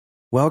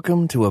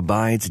Welcome to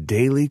Abide's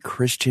Daily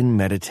Christian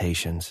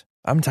Meditations.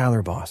 I'm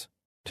Tyler Boss.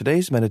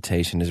 Today's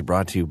meditation is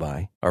brought to you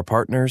by our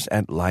partners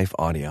at Life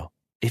Audio.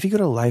 If you go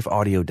to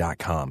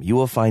lifeaudio.com, you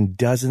will find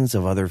dozens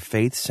of other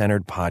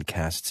faith-centered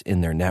podcasts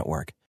in their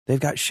network. They've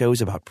got shows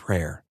about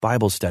prayer,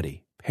 Bible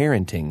study,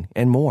 parenting,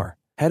 and more.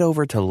 Head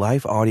over to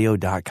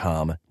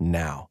lifeaudio.com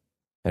now.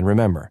 And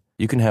remember,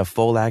 you can have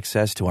full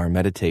access to our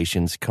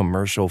meditations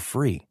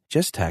commercial-free.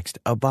 Just text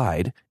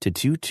ABIDE to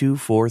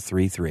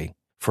 22433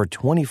 for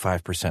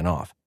 25%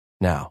 off.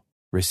 Now,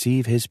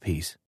 receive His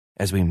peace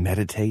as we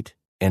meditate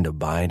and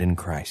abide in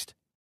Christ.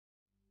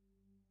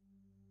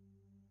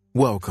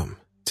 Welcome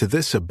to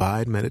this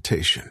Abide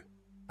Meditation.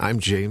 I'm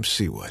James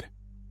Seawood.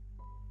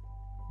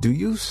 Do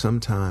you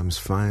sometimes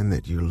find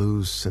that you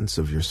lose sense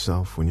of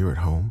yourself when you're at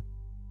home?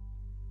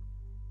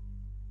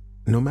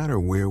 No matter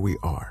where we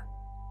are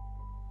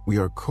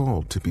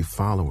called to be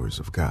followers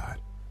of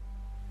God.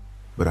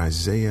 But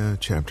Isaiah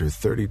chapter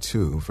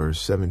 32,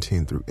 verse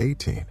 17 through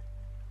 18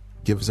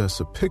 gives us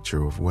a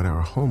picture of what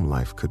our home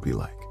life could be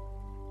like.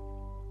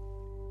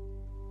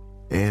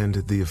 And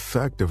the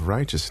effect of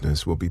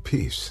righteousness will be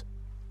peace.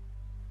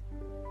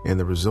 And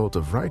the result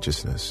of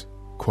righteousness,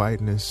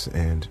 quietness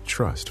and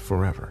trust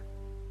forever.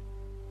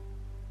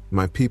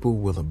 My people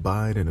will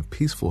abide in a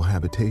peaceful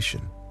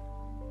habitation,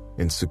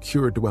 in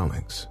secure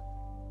dwellings,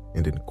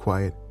 and in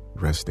quiet,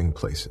 resting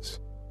places.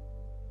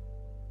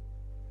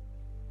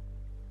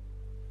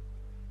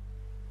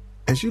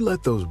 As you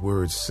let those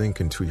words sink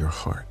into your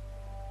heart,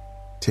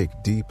 take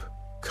deep,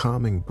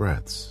 calming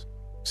breaths,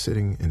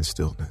 sitting in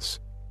stillness,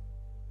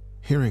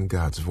 hearing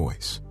God's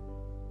voice.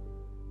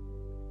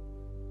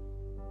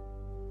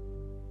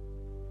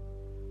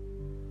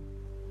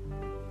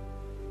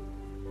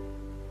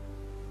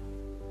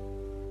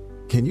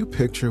 Can you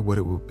picture what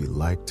it would be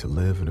like to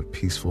live in a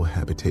peaceful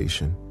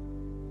habitation,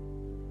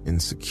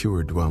 in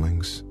secure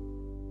dwellings,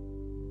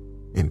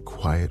 in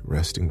quiet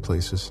resting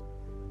places?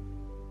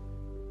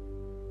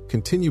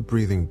 Continue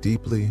breathing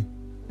deeply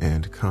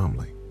and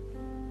calmly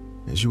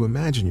as you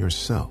imagine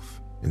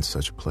yourself in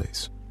such a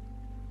place.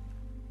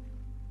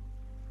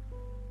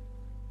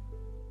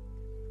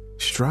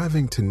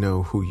 Striving to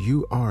know who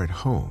you are at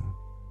home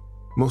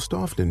most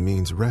often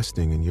means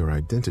resting in your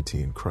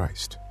identity in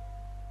Christ.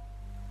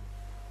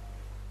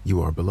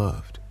 You are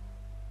beloved.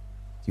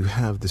 You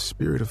have the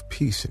Spirit of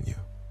peace in you,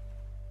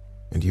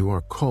 and you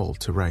are called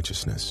to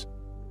righteousness.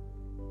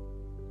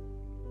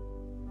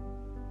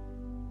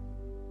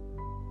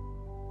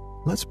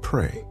 Let's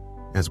pray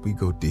as we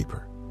go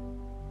deeper.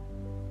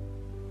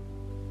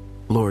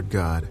 Lord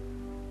God,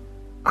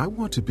 I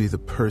want to be the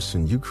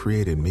person you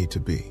created me to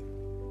be.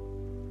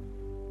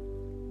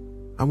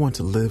 I want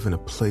to live in a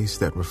place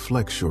that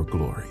reflects your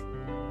glory.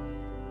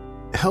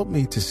 Help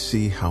me to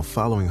see how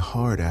following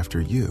hard after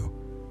you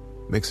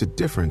makes a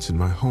difference in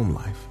my home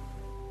life.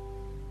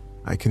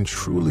 I can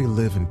truly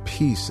live in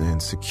peace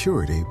and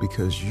security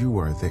because you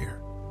are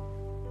there.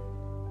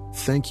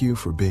 Thank you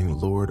for being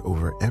Lord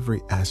over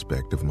every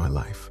aspect of my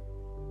life.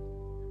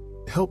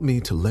 Help me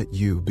to let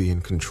you be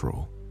in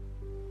control.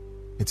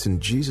 It's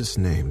in Jesus'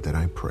 name that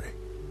I pray.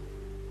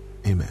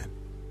 Amen.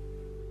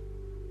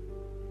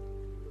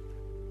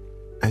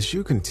 As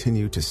you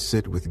continue to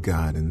sit with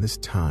God in this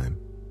time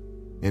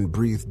and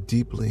breathe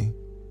deeply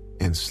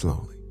and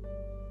slowly,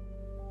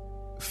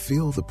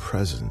 feel the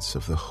presence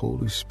of the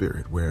Holy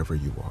Spirit wherever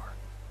you are.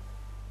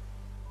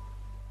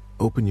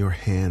 Open your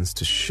hands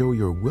to show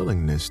your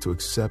willingness to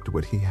accept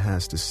what He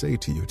has to say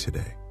to you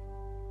today.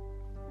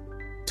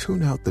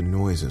 Tune out the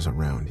noises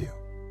around you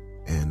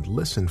and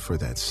listen for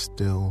that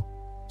still,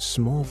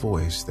 small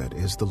voice that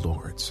is the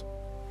Lord's.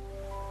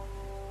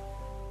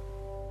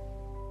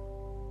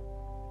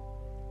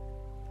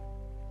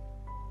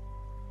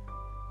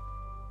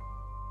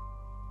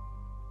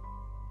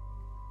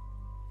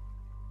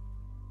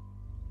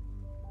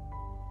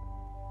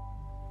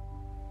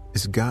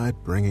 Is God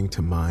bringing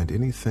to mind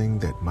anything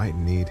that might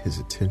need His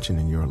attention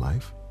in your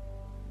life?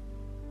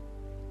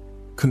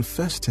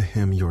 Confess to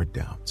Him your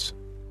doubts,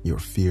 your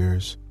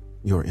fears,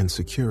 your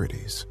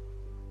insecurities,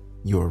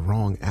 your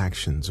wrong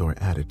actions or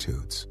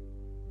attitudes.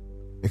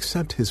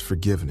 Accept His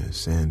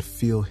forgiveness and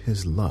feel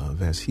His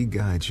love as He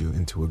guides you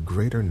into a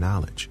greater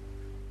knowledge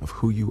of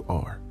who you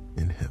are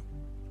in Him.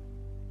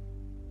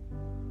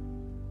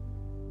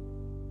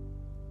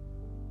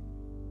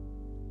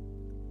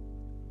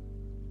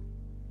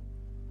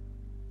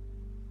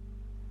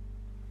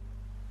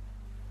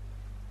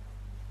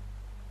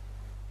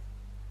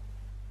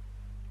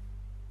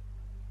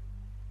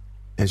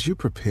 As you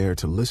prepare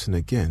to listen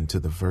again to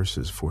the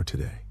verses for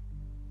today,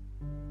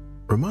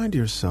 remind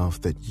yourself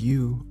that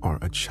you are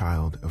a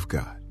child of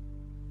God.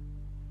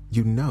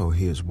 You know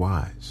He is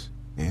wise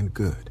and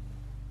good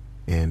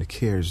and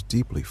cares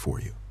deeply for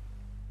you.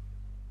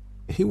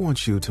 He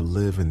wants you to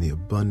live in the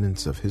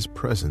abundance of His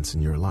presence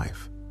in your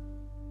life.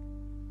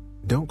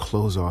 Don't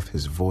close off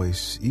His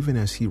voice even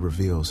as He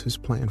reveals His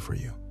plan for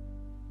you.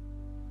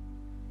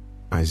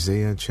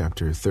 Isaiah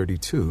chapter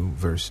 32,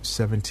 verse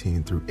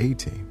 17 through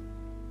 18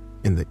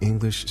 in the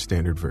English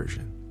Standard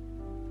Version.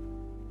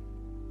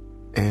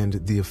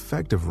 And the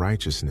effect of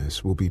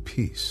righteousness will be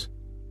peace,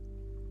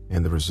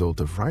 and the result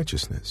of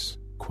righteousness,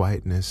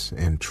 quietness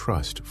and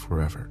trust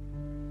forever.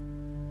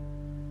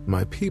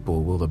 My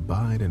people will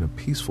abide in a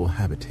peaceful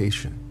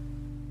habitation,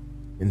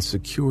 in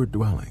secure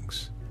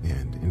dwellings,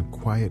 and in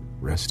quiet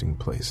resting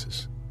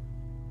places.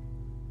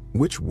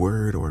 Which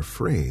word or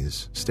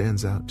phrase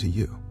stands out to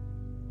you?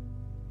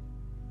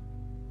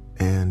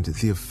 And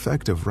the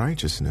effect of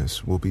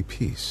righteousness will be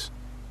peace,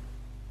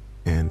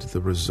 and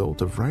the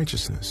result of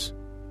righteousness,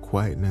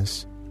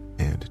 quietness,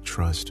 and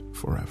trust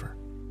forever.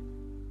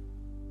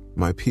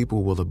 My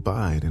people will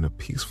abide in a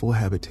peaceful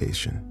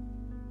habitation,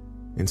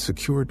 in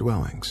secure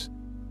dwellings,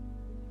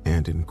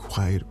 and in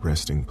quiet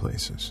resting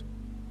places.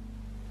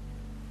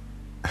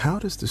 How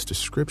does this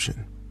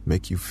description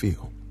make you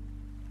feel?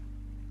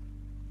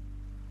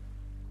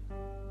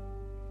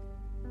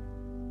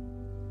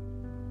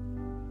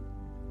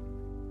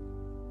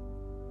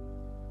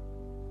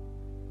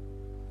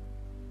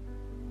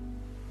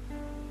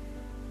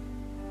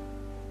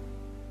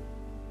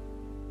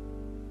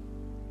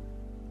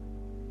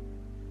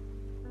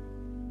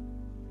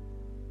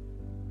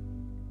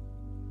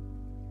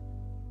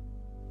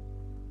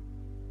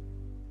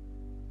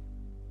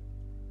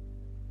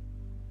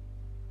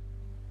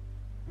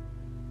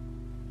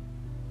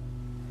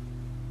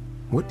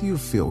 What do you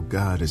feel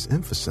God is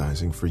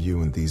emphasizing for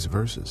you in these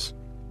verses?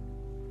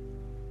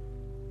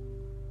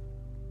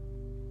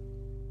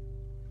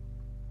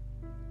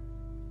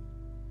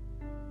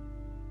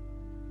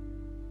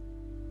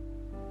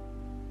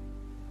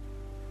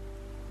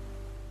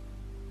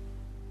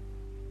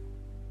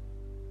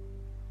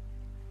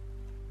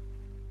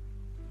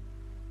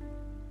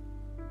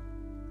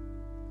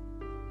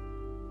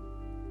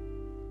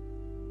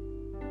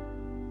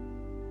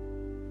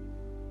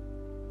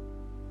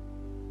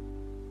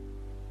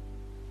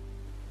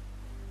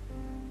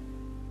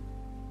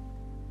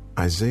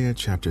 Isaiah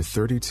chapter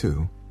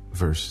 32,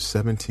 verse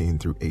 17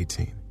 through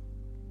 18,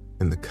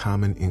 in the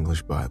Common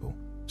English Bible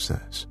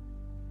says,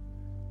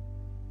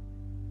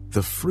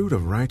 "The fruit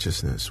of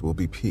righteousness will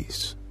be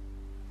peace,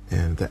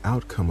 and the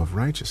outcome of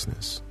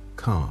righteousness,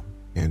 calm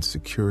and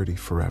security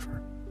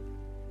forever.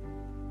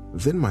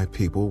 Then my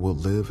people will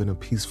live in a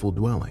peaceful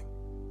dwelling,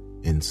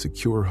 in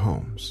secure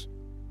homes,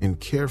 in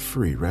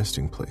carefree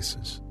resting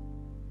places."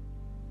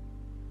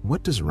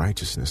 What does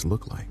righteousness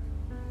look like?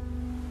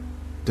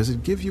 Does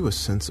it give you a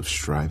sense of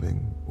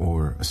striving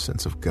or a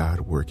sense of God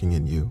working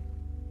in you?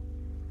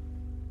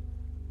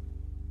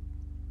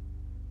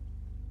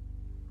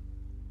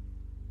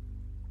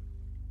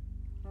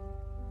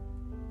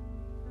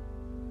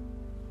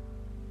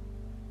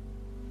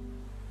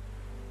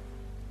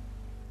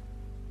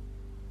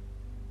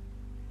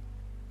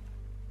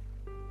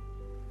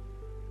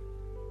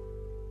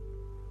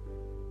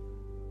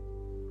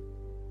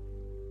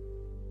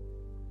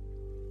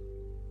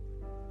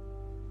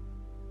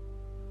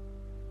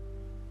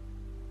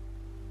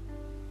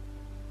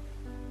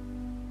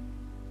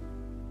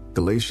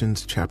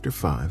 Galatians chapter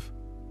 5,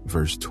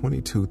 verse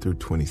 22 through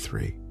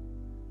 23,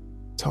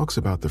 talks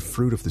about the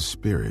fruit of the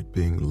Spirit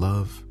being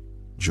love,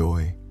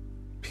 joy,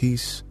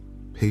 peace,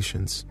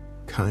 patience,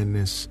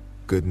 kindness,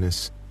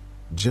 goodness,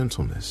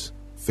 gentleness,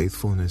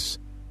 faithfulness,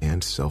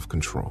 and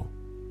self-control.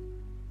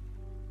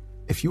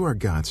 If you are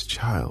God's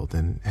child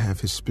and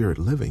have His Spirit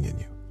living in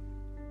you,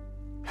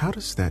 how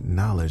does that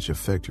knowledge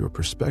affect your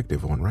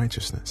perspective on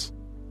righteousness?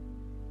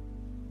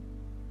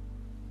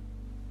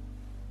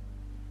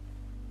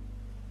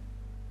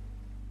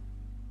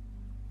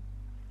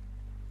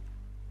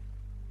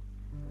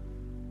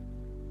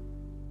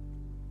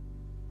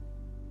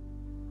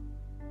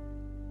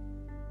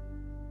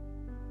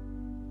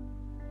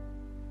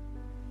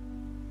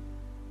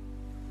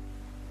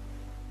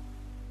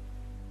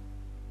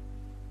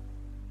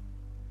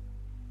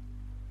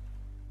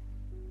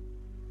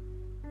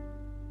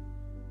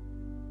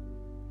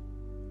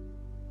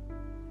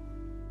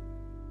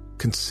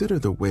 Consider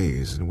the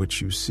ways in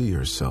which you see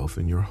yourself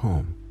in your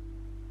home.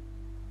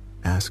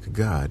 Ask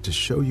God to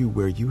show you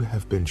where you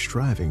have been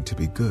striving to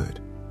be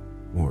good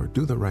or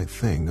do the right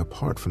thing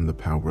apart from the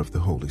power of the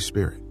Holy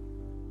Spirit.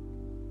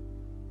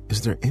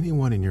 Is there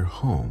anyone in your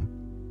home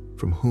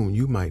from whom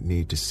you might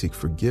need to seek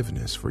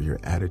forgiveness for your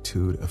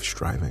attitude of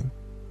striving?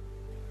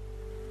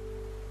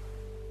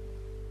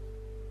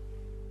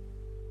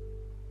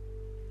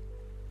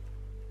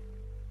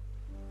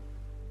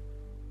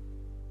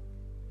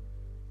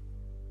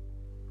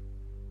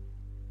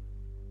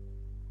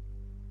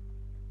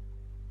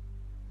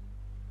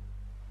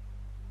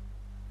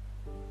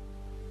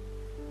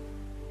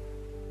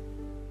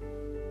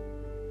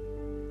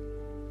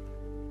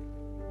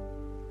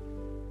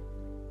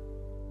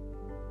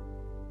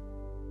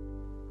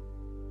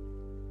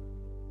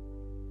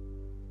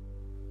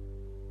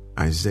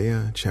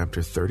 Isaiah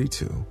chapter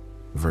 32,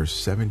 verse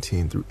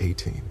 17 through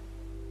 18,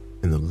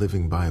 in the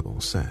Living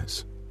Bible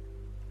says,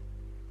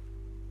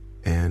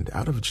 "And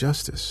out of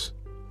justice,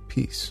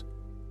 peace,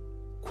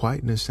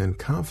 quietness and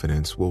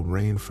confidence will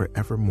reign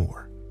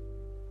forevermore.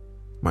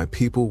 My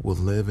people will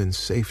live in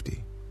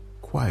safety,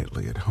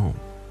 quietly at home.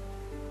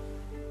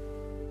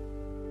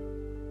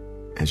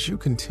 As you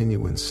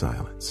continue in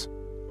silence,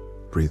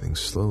 breathing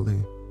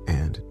slowly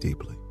and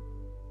deeply,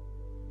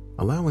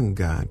 allowing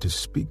God to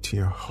speak to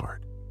your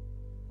heart,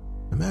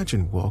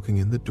 imagine walking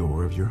in the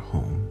door of your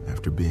home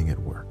after being at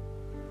work.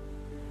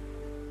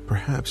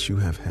 Perhaps you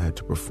have had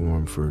to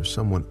perform for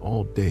someone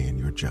all day in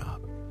your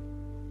job.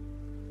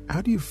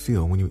 How do you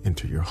feel when you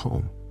enter your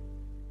home?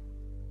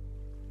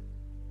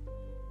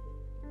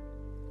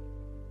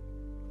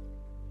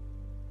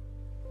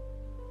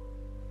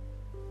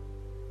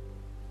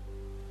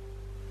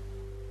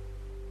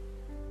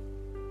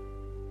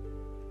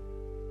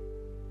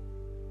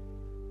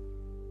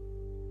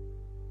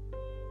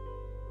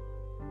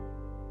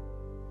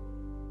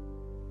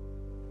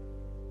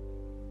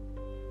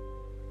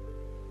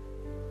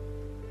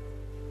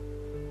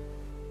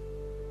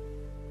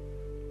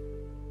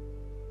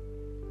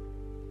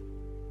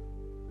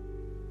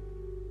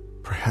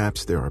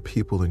 Perhaps there are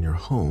people in your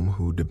home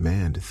who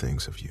demand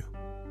things of you.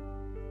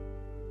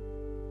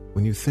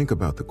 When you think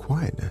about the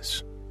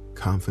quietness,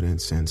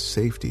 confidence, and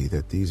safety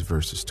that these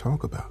verses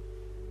talk about,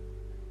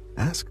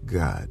 ask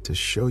God to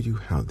show you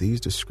how these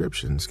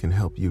descriptions can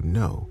help you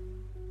know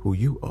who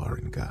you are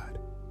in God.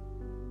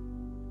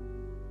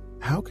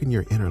 How can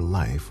your inner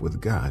life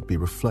with God be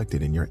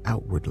reflected in your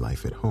outward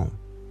life at home?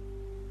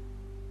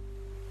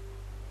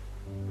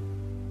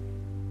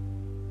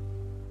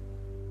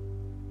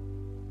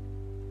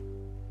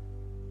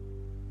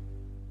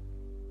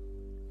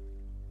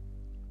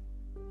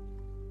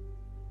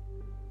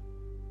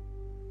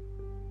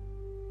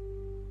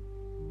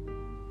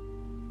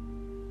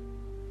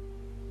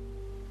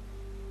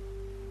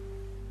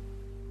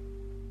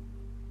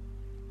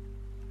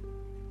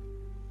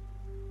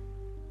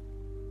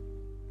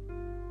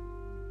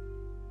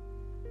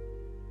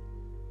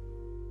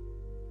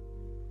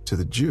 To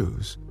the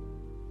Jews,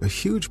 a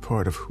huge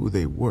part of who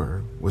they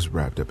were was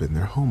wrapped up in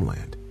their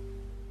homeland.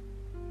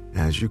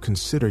 As you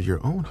consider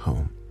your own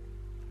home,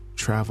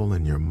 travel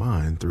in your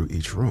mind through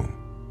each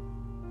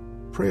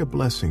room. Pray a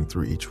blessing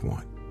through each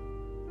one,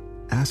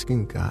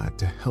 asking God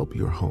to help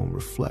your home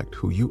reflect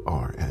who you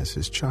are as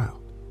His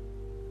child,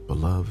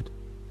 beloved,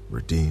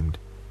 redeemed,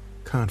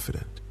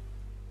 confident.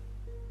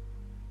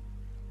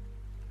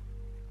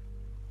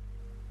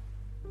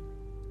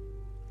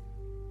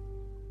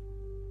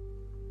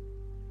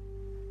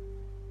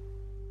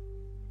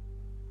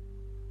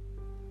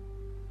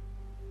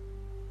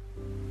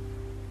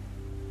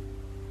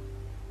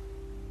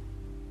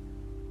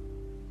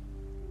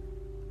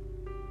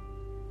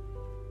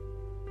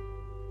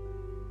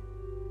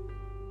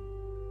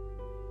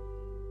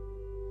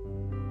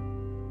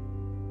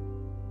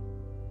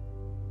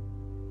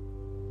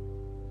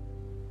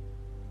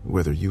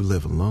 Whether you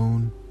live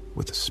alone,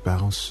 with a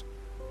spouse,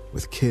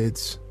 with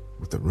kids,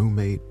 with a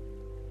roommate,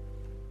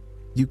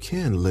 you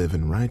can live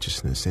in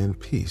righteousness and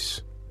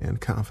peace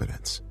and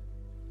confidence.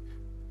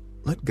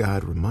 Let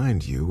God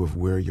remind you of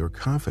where your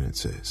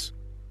confidence is.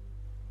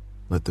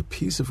 Let the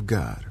peace of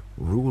God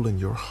rule in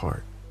your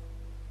heart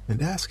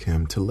and ask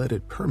Him to let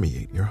it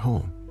permeate your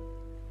home.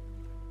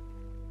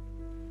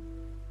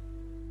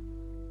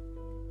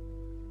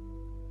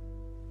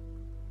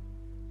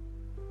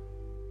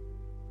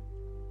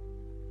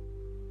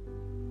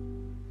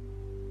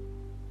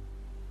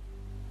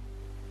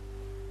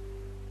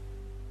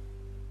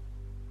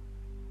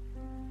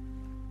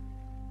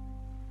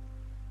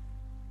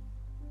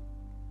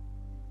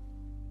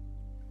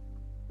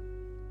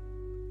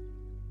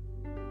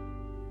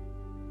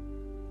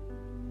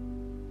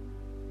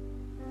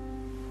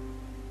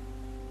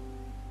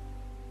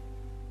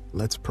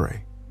 Let's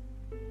pray.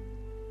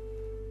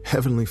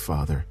 Heavenly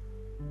Father,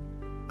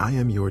 I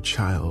am your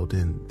child,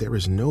 and there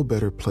is no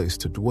better place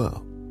to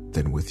dwell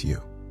than with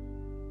you.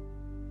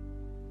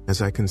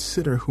 As I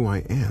consider who I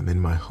am in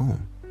my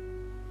home,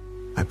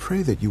 I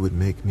pray that you would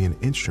make me an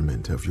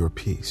instrument of your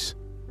peace.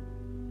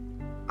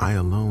 I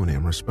alone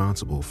am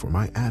responsible for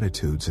my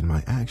attitudes and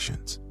my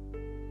actions,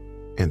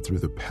 and through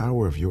the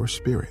power of your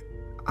Spirit,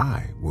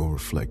 I will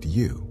reflect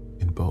you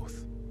in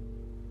both.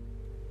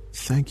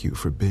 Thank you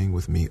for being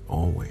with me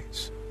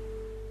always.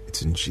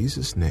 It's in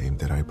Jesus' name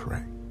that I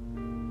pray.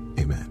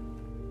 Amen.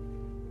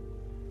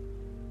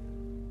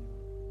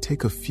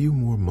 Take a few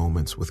more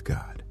moments with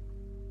God.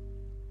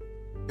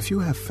 If you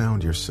have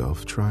found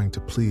yourself trying to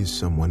please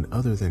someone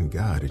other than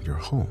God in your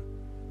home,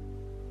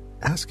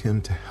 ask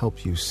Him to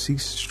help you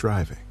cease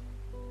striving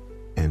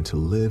and to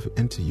live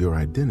into your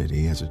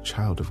identity as a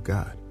child of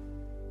God.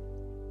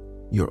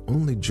 Your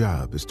only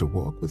job is to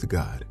walk with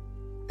God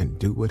and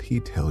do what He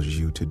tells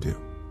you to do.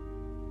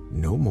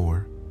 No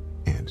more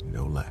and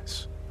no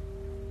less.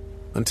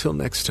 Until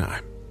next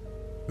time,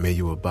 may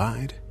you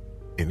abide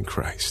in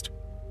Christ.